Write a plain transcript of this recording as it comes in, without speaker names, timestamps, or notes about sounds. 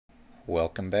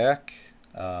Welcome back.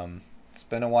 It's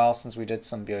been a while since we did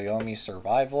some Byoyomi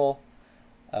survival.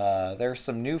 There's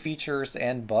some new features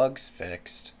and bugs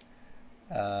fixed.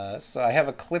 So I have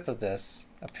a clip of this.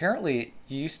 Apparently,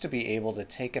 you used to be able to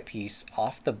take a piece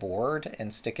off the board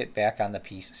and stick it back on the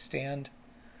piece stand.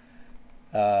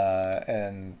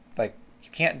 And, like, you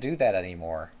can't do that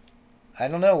anymore. I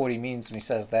don't know what he means when he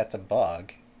says that's a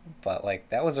bug, but, like,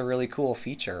 that was a really cool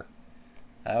feature.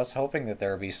 I was hoping that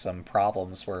there would be some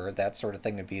problems where that sort of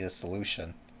thing would be the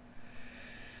solution.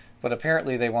 But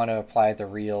apparently they want to apply the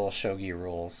real shogi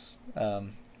rules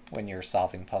when you're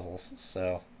solving puzzles.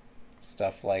 So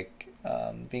stuff like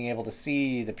being able to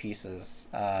see the pieces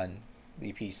on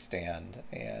the piece stand,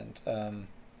 and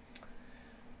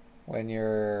when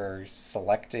you're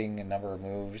selecting a number of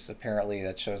moves, apparently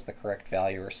that shows the correct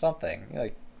value or something.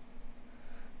 Like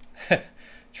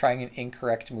trying an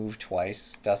incorrect move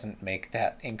twice doesn't make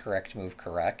that incorrect move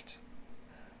correct.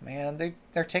 Man,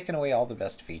 they're taking away all the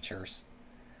best features.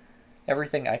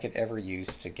 Everything I could ever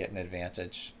use to get an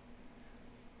advantage.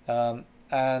 And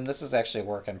this is actually a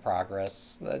work in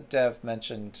progress. The dev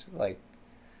mentioned, like,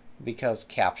 because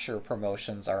capture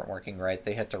promotions aren't working right,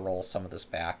 they had to roll some of this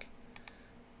back.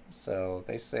 So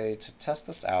they say to test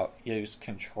this out, use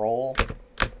Control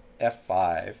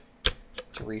F5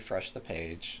 to refresh the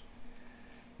page.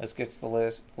 This gets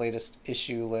the latest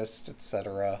issue list,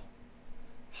 etc.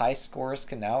 High scores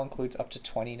can now include up to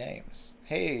 20 names.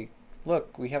 Hey,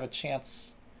 look, we have a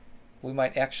chance. We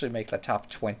might actually make the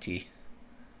top 20.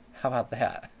 How about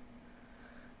that?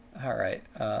 Alright.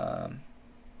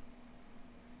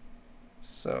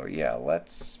 So yeah,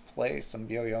 let's play some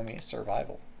Byoyomi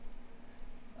Survival.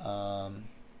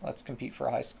 Let's compete for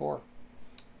a high score.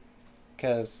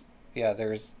 Because, yeah,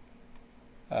 there's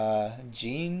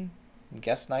Gene,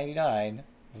 Guess 99,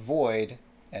 Void,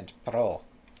 and Pro.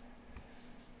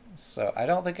 So I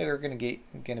don't think we're gonna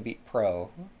beat Pro,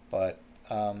 but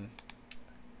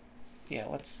yeah,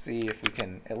 let's see if we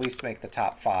can at least make the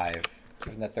top 5,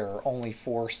 given that there are only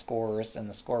 4 scores in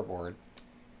the scoreboard.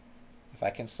 If I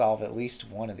can solve at least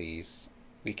one of these,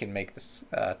 we can make this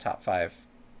top 5.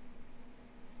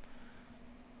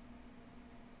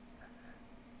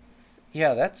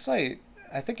 Yeah, that's like,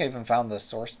 I think I even found the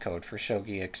source code for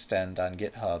Shogi Extend on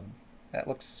GitHub. That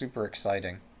looks super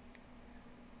exciting.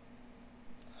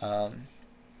 Man,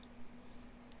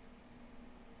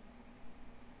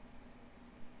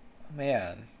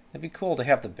 it'd be cool to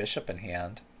have the bishop in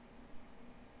hand.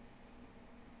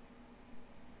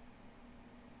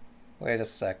 Wait a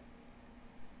sec.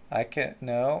 I can,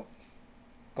 no.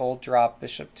 Gold drop,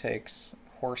 bishop takes,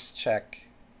 horse check,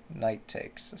 knight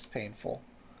takes. It's painful.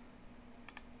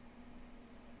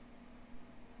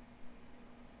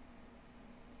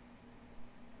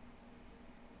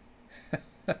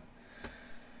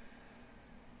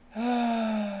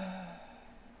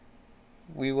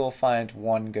 We will find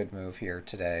one good move here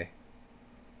today.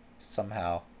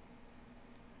 Somehow.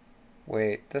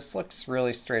 Wait, this looks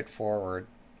really straightforward.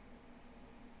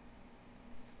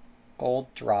 Gold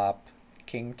drop.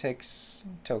 King takes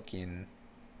token.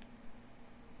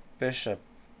 Bishop.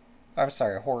 I'm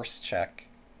sorry, horse check.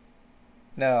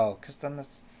 No, because then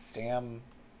this damn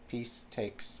piece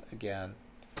takes again.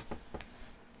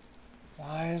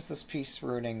 Why is this piece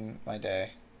ruining my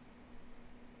day?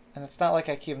 And it's not like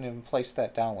I can even place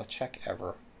that down with check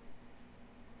ever.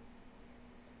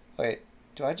 Wait,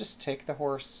 do I just take the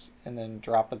horse and then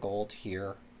drop the gold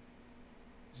here?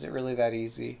 Is it really that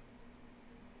easy?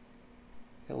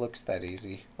 It looks that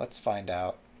easy. Let's find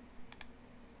out.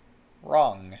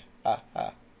 Wrong. Haha.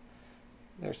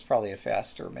 There's probably a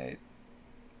faster mate.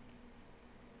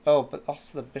 Oh, but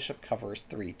also the bishop covers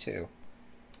 3 too.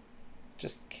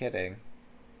 Just kidding.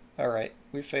 Alright,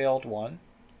 we failed one.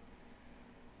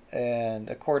 And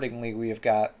accordingly, we have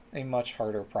got a much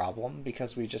harder problem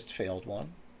because we just failed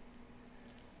one.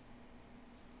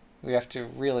 We have to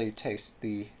really taste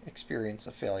the experience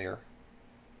of failure.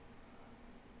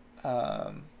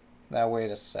 Now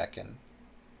wait a second.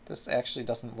 This actually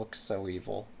doesn't look so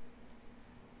evil.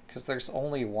 Because there's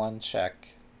only one check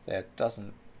that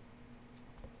doesn't...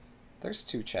 There's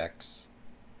 2 checks.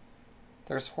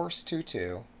 There's horse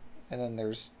 2-2, and then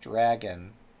there's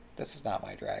dragon. This is not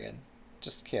my dragon.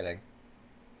 Just kidding.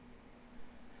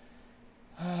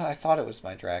 I thought it was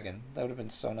my dragon. That would have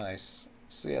been so nice.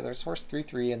 So yeah, there's horse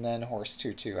 3-3 and then horse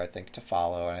 2-2, I think, to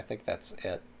follow, and I think that's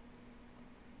it.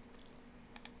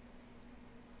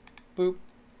 Boop.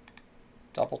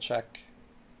 Double check.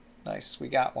 Nice, we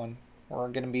got one. We're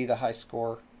going to be the high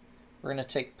score. We're going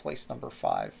to take place number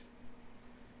 5.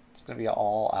 It's going to be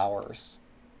all ours,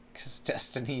 because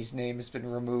Destiny's name has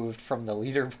been removed from the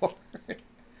leaderboard.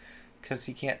 because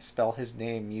he can't spell his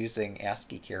name using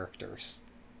ASCII characters.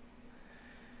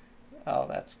 Oh,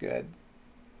 that's good.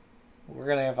 We're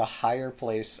going to have a higher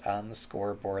place on the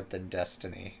scoreboard than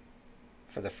Destiny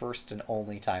for the first and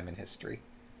only time in history.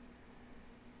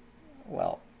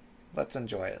 Well, let's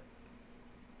enjoy it.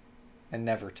 And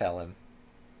never tell him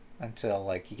until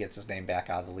like he gets his name back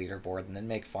out of the leaderboard, and then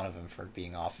make fun of him for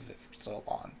being off of it for so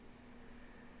long.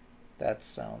 That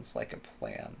sounds like a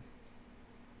plan.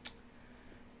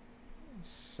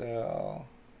 So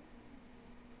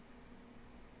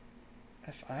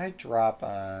if I drop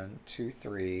on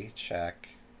 2-3 check,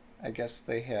 I guess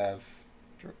they have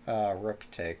rook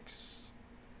takes,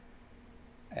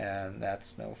 and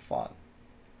that's no fun.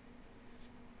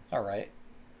 Alright.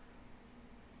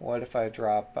 What if I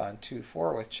drop on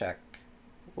 2-4 with check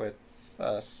with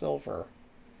silver?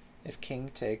 If king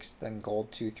takes, then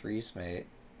gold 2-3's mate.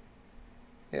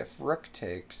 If rook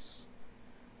takes,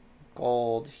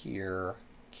 gold here,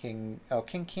 king... Oh,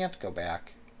 king can't go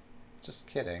back. Just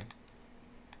kidding.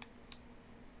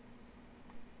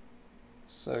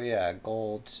 So yeah,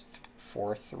 gold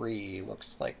 4-3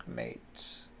 looks like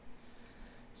mate.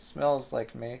 Smells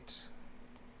like mate.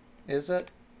 Is it?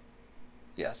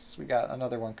 Yes, we got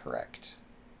another one correct.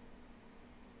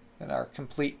 And our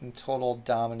complete and total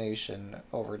domination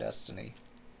over Destiny.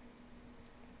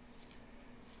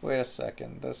 Wait a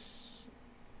second, this...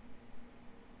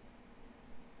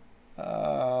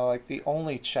 like the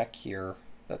only check here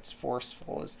that's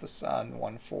forceful is this on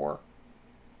 1-4.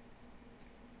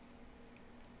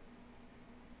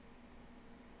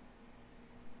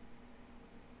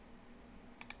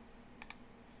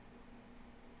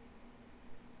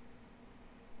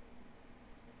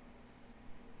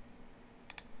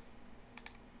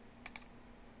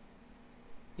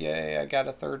 Yay, I got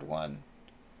a third one.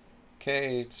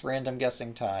 Okay, it's random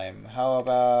guessing time. How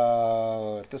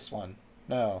about this one?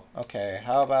 No. Okay,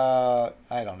 how about...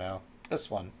 I don't know. This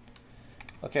one.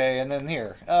 Okay, and then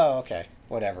here. Oh, okay.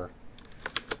 Whatever.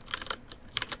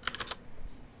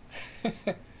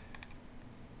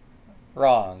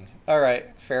 Wrong. Alright,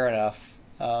 fair enough.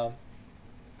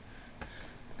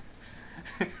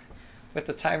 With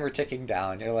the timer ticking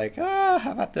down, you're like,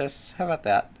 how about this? How about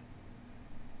that?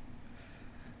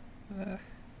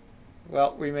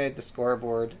 Well, we made the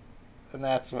scoreboard, and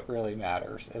that's what really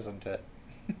matters, isn't it?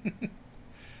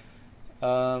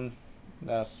 No,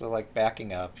 so like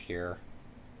backing up here,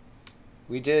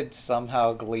 we did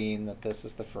somehow glean that this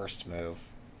is the first move.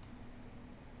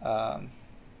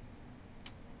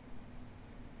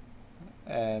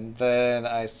 And then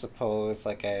I suppose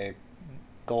like a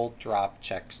gold drop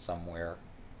check somewhere.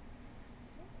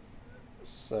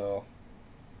 So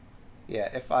yeah,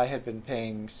 if I had been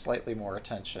paying slightly more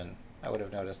attention, I would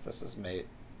have noticed this is mate.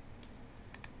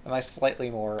 And by slightly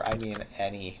more, I mean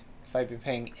any. If I'd been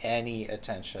paying any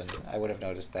attention, I would have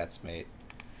noticed that's mate.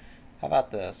 How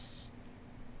about this?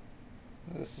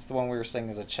 This is the one we were saying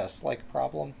is a chess-like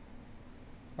problem?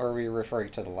 Or are we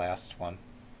referring to the last one?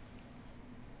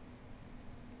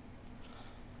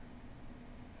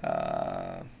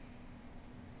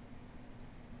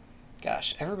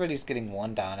 Gosh, everybody's getting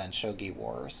 1 down on Shogi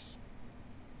Wars.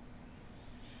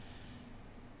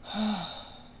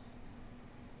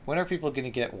 When are people going to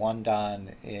get 1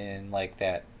 dan in like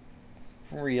that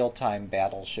real-time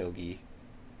battle shogi?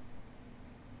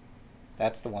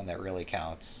 That's the one that really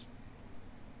counts.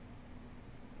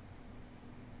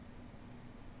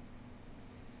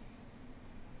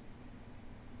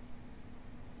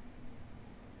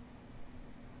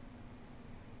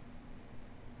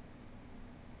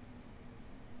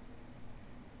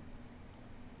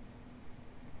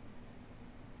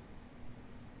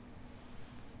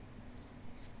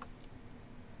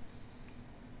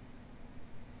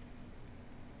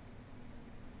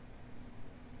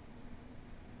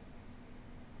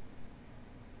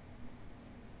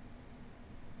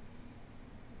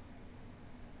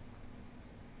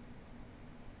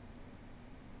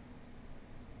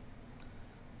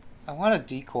 I want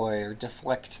to decoy or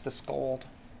deflect this gold.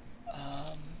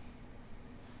 I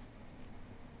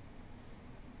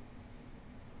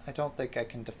don't think I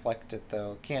can deflect it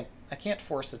though. I can't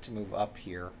force it to move up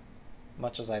here,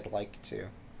 much as I'd like to.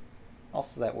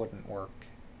 Also, that wouldn't work.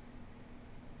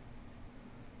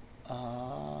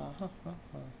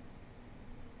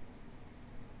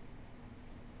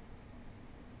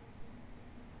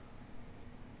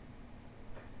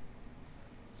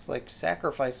 It's like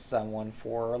sacrifices on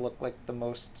 1-4 look like the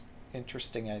most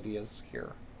interesting ideas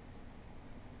here.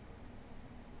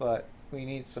 But we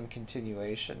need some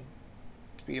continuation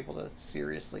to be able to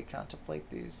seriously contemplate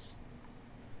these.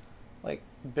 Like,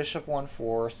 bishop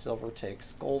 1-4, silver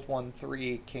takes, gold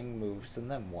 1-3, king moves,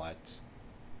 and then what?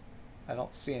 I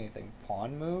don't see anything.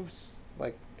 Pawn moves?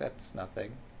 Like, that's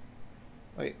nothing.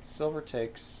 Wait, silver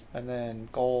takes, and then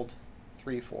gold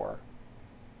 3-4.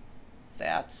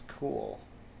 That's cool.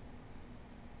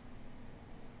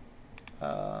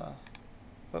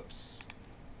 Whoops.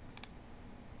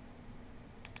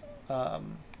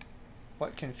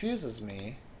 What confuses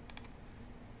me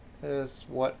is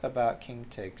what about king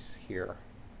takes here?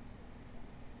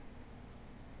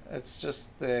 It's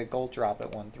just the gold drop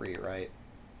at 1-3, right?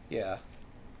 Yeah.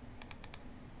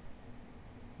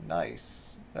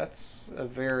 Nice. That's a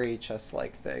very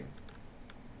chess-like thing.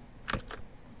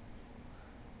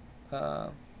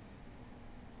 But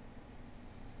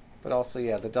also,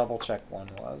 yeah, the double check one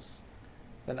was.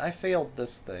 Then I failed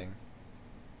this thing.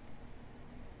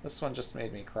 This one just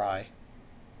made me cry.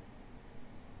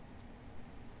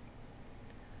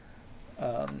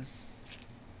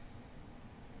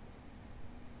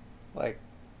 Like,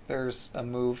 there's a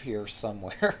move here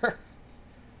somewhere.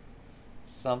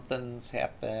 Something's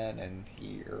happening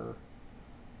here.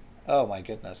 Oh my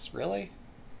goodness, really?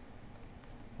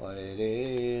 What it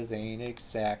is ain't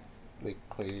exactly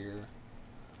clear.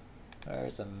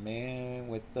 There's a man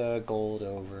with the gold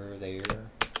over there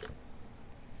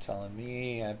telling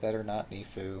me I better not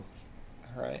Nifu.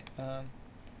 Alright,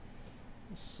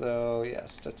 so yeah,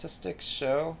 statistics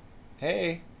show,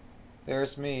 hey,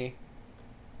 there's me.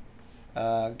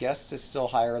 Guest is still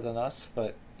higher than us,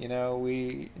 but you know,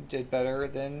 we did better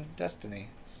than Destiny,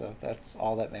 so that's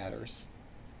all that matters.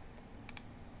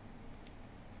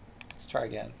 Let's try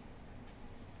again.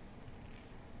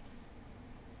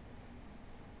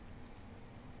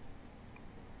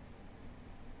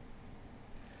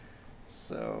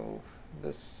 So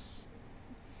this,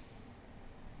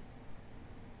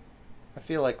 I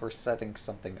feel like we're setting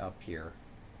something up here.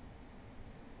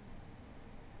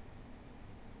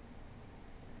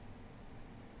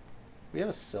 We have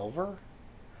a silver?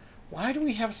 Why do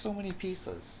we have so many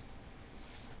pieces?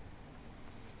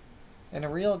 In a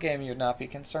real game, you'd not be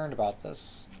concerned about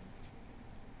this.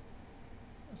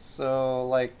 So,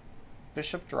 like,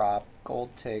 bishop drop,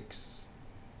 gold takes,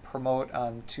 promote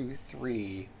on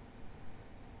 2-3,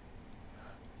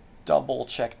 double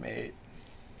checkmate.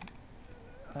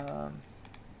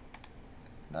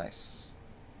 Nice.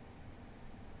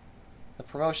 The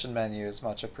promotion menu is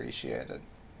much appreciated.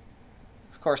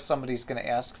 Of course, somebody's going to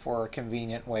ask for a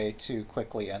convenient way to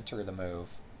quickly enter the move,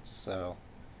 so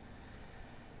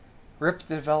rip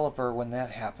the developer when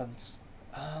that happens.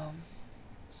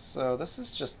 So this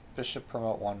is just bishop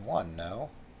promote 1-1, no?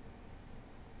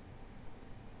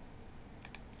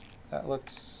 That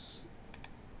looks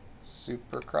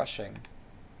super crushing.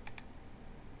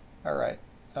 Alright.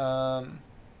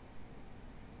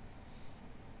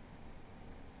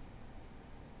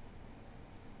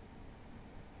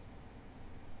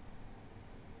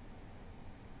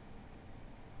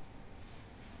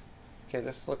 Okay,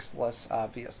 this looks less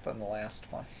obvious than the last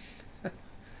one.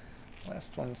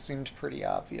 Last one seemed pretty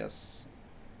obvious.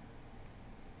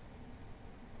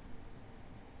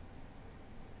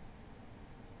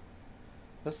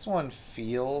 This one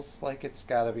feels like it's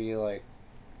gotta be like,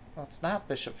 well, it's not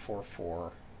bishop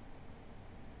 4-4.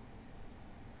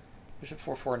 Bishop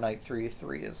 4-4, knight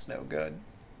 3-3 is no good.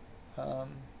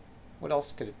 What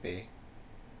else could it be?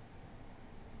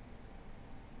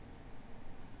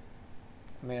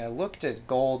 I mean, I looked at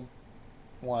gold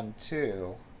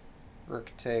 1-2,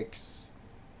 rook takes,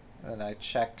 and I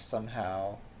check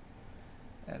somehow,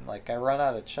 and like I run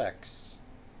out of checks.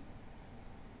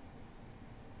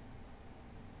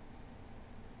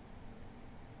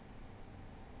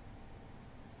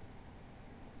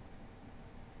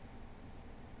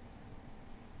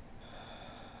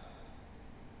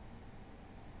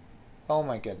 Oh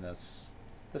my goodness.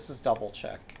 This is double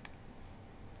check.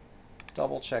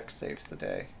 Double check saves the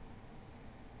day.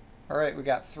 Alright, we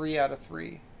got 3 out of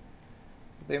 3.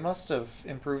 They must have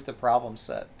improved the problem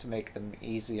set to make them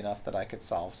easy enough that I could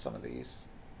solve some of these.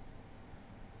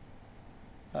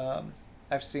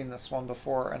 I've seen this one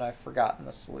before and I've forgotten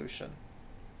the solution.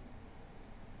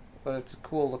 But it's a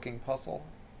cool looking puzzle.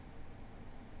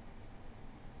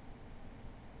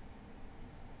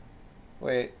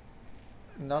 Wait,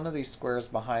 none of these squares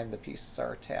behind the pieces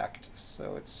are attacked,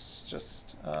 so it's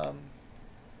just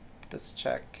this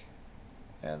check,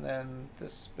 and then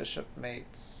this bishop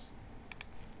mates.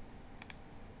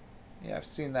 Yeah, I've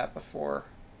seen that before.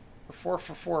 We're 4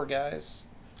 for 4, guys.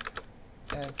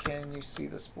 And can you see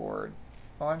this board?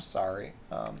 Oh, I'm sorry.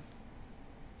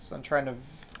 So I'm trying to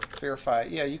verify.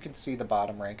 Yeah, you can see the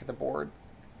bottom rank of the board.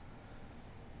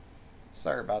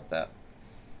 Sorry about that.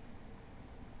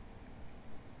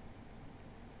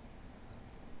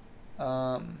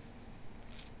 Yeah,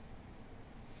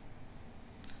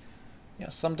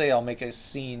 someday I'll make a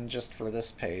scene just for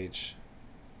this page.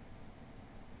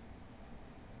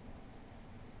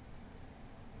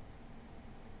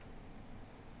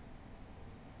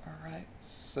 Alright,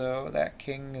 so that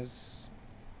king is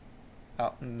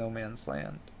out in no man's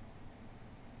land.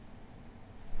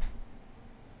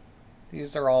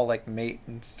 These are all like mate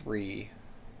and 3.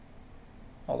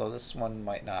 Although this one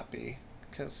might not be,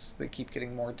 because they keep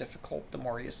getting more difficult the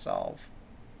more you solve.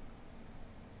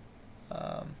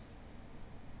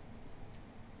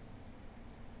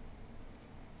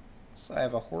 So I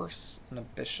have a horse and a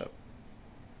bishop.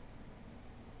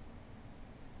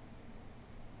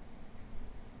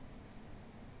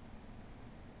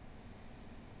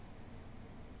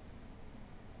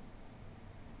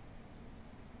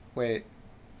 Wait,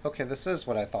 okay, this is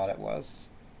what I thought it was.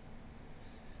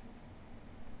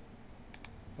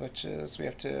 Which is we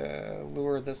have to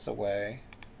lure this away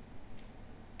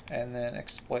and then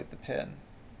exploit the pin.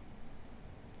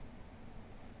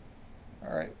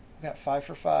 Alright, we got 5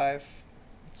 for 5.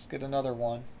 Let's get another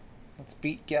one. Let's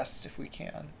beat guest if we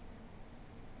can.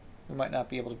 We might not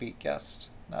be able to beat guest,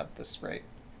 not at this rate.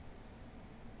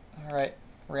 Alright,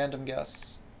 random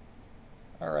guess.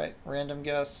 Alright, random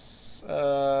guess,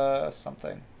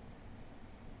 something.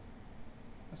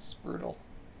 This is brutal.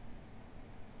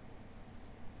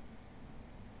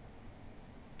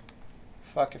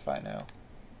 Fuck if I know.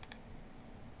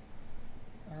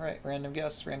 Alright, random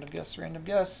guess, random guess, random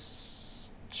guess.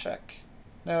 Check.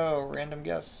 No, random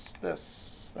guess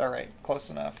this. Alright, close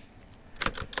enough.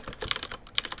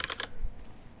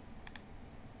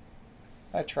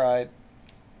 I tried.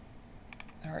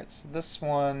 Alright, so this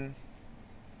one...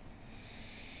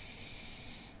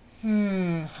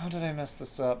 how did I mess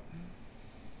this up?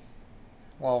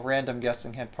 Well, random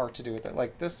guessing had part to do with it.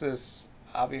 Like, this is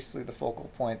obviously the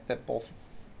focal point that both...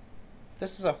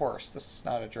 This is a horse, this is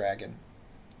not a dragon.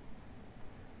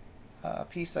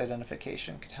 Piece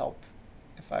identification could help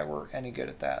if I were any good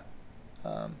at that.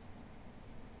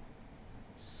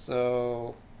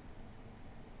 So...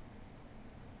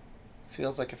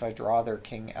 Feels like if I draw their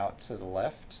king out to the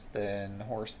left, then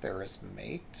horse there is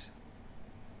mate.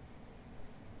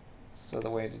 So the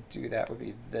way to do that would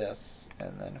be this,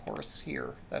 and then horse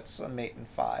here. That's a mate in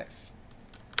 5.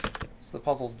 So the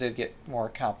puzzles did get more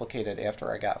complicated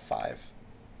after I got 5.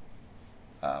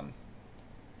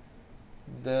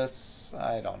 This,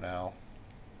 I don't know.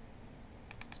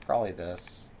 It's probably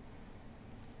this.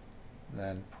 And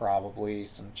then probably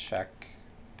some check.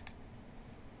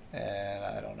 And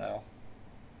I don't know.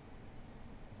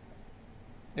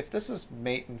 If this is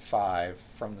mate in 5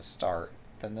 from the start,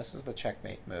 then this is the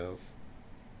checkmate move.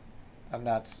 I'm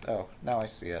not... Oh, now I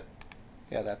see it.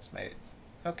 Yeah, that's mate.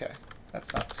 Okay,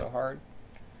 that's not so hard.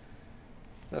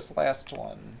 This last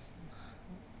one,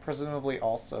 presumably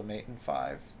also mate in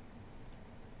 5.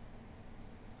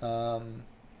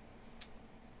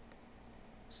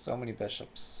 So many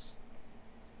bishops.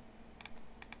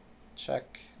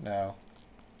 Check. No.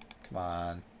 Come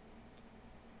on.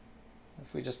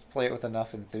 If we just play it with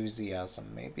enough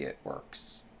enthusiasm, maybe it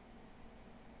works.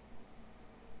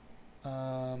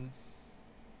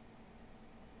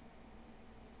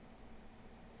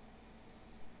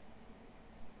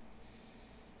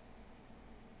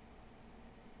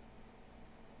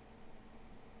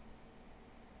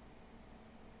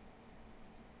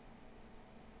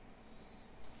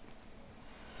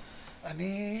 I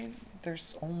mean,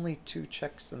 there's only 2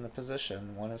 checks in the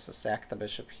position. One is to sack the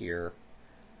bishop here.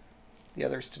 The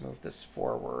other is to move this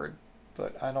forward,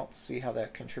 but I don't see how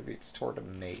that contributes toward a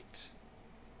mate.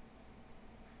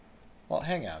 Well,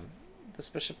 hang on. This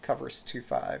bishop covers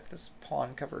 2-5. This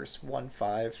pawn covers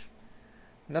 1-5.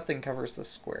 Nothing covers this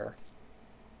square.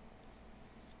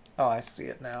 Oh, I see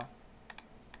it now.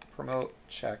 Promote,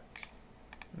 check,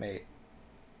 mate.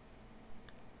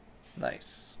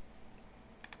 Nice.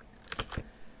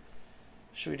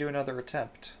 Should we do another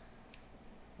attempt?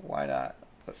 Why not?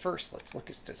 But first, let's look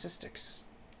at statistics.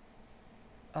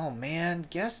 Oh man,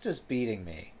 guest is beating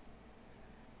me.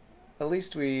 At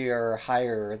least we are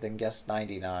higher than guest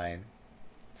 99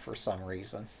 for some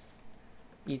reason.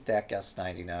 Eat that, guest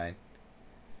 99.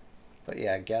 But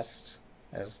yeah, guest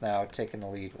has now taken the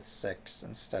lead with 6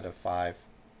 instead of 5.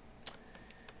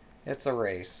 It's a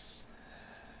race.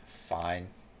 Fine.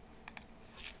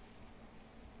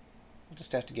 We'll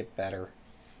just have to get better.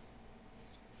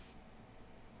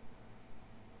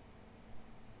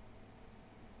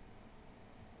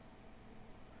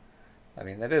 I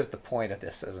mean, that is the point of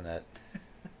this, isn't it?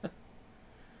 To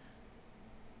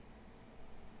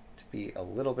be a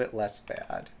little bit less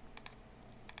bad.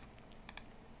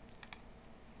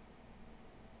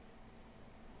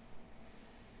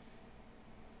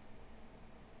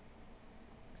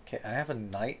 Okay, I have a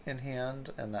knight in hand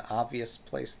and an obvious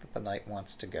place that the knight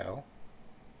wants to go.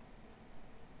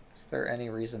 Is there any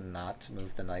reason not to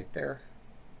move the knight there?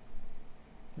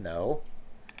 No?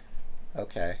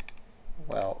 Okay.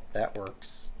 Well, that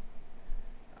works.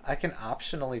 I can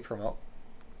optionally promote...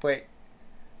 Wait.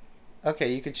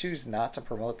 Okay, you could choose not to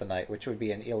promote the knight, which would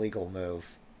be an illegal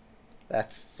move.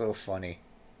 That's so funny.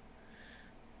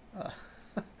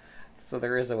 So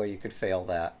there is a way you could fail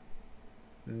that.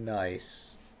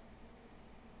 Nice.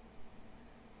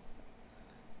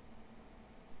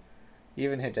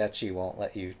 Even Hidechi won't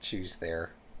let you choose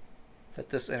there. But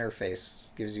this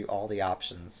interface gives you all the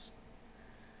options.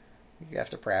 You have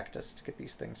to practice to get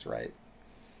these things right.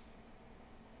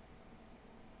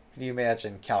 Can you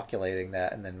imagine calculating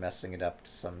that and then messing it up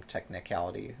to some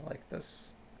technicality like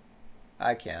this?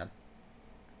 I can.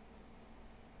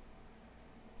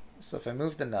 So if I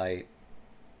move the knight,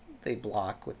 they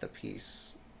block with the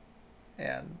piece,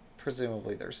 and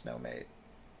presumably there's no mate.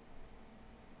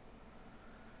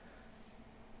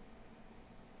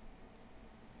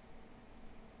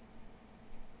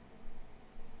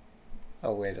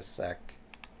 Oh, wait a sec.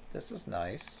 This is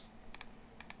nice.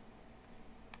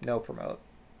 No promote.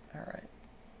 Alright.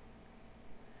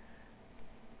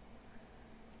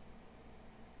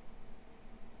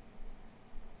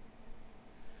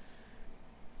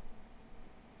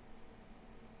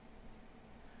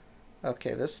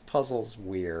 Okay, this puzzle's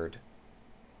weird.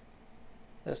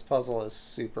 This puzzle is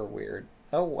super weird.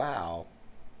 Oh, wow.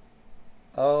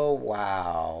 Oh,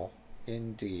 wow.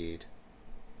 Indeed.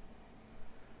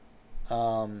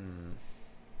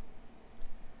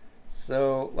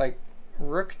 So, like,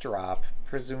 rook drop,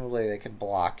 presumably they could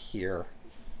block here.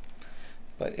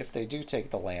 But if they do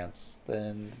take the lance,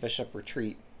 then the bishop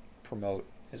retreat promote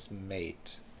is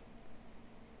mate.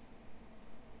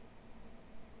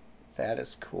 That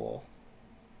is cool.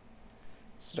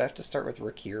 So do I have to start with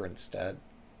rook here instead?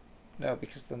 No,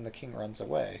 because then the king runs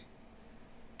away.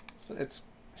 So it's...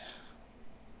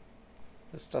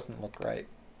 This doesn't look right.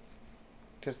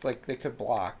 Because, like, they could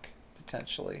block,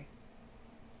 potentially.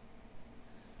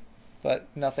 But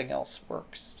nothing else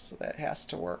works, so that has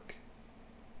to work.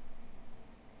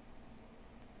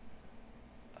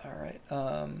 Alright,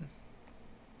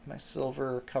 my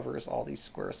silver covers all these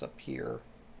squares up here.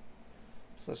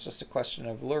 So it's just a question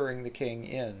of luring the king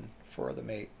in for the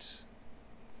mate.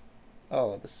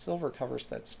 Oh, the silver covers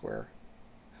that square.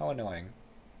 How annoying.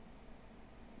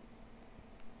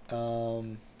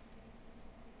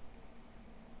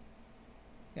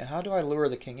 Yeah, how do I lure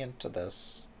the king into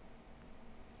this?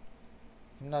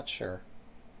 I'm not sure.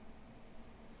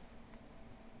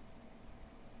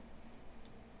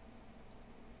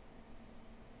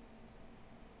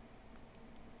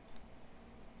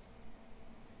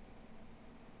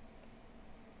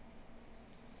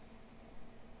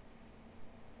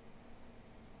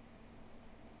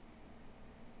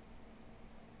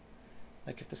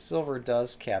 Like, if the silver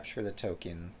does capture the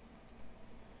token,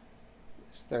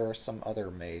 is there some other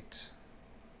mate?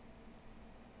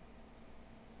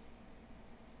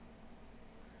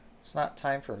 It's not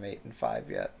time for mate in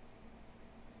 5 yet.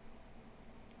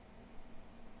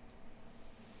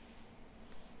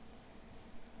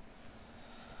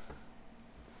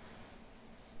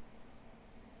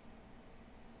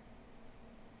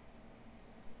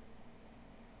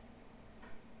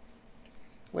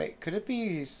 Wait, could it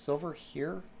be silver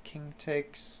here? King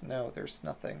takes... No, there's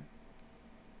nothing.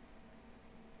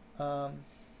 I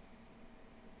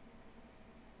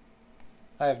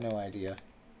have no idea.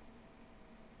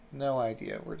 No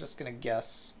idea. We're just gonna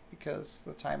guess because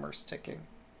the timer's ticking.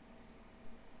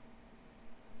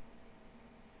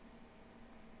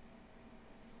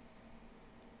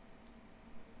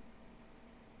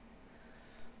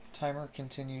 Timer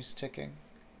continues ticking.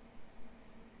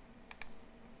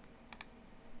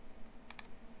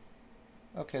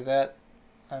 Okay, that...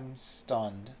 I'm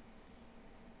stunned.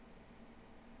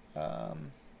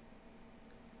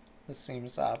 This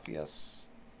seems obvious.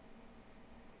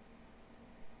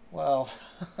 Well,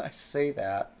 I say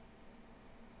that.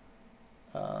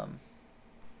 I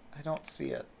don't see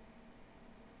it.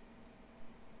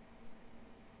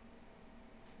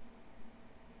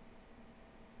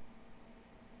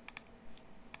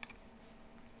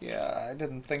 Yeah, I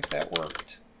didn't think that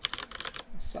worked.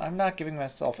 So I'm not giving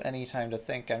myself any time to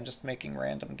think. I'm just making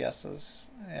random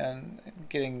guesses and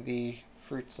getting the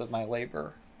fruits of my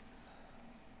labor.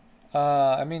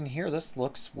 I mean, here this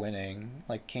looks winning.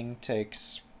 Like, king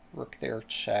takes, rook there,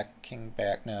 check, king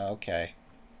back. No, okay.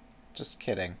 Just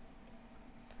kidding.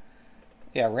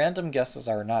 Yeah, random guesses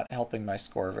are not helping my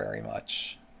score very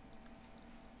much.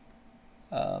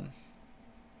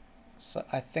 So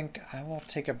I think I will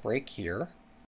take a break here.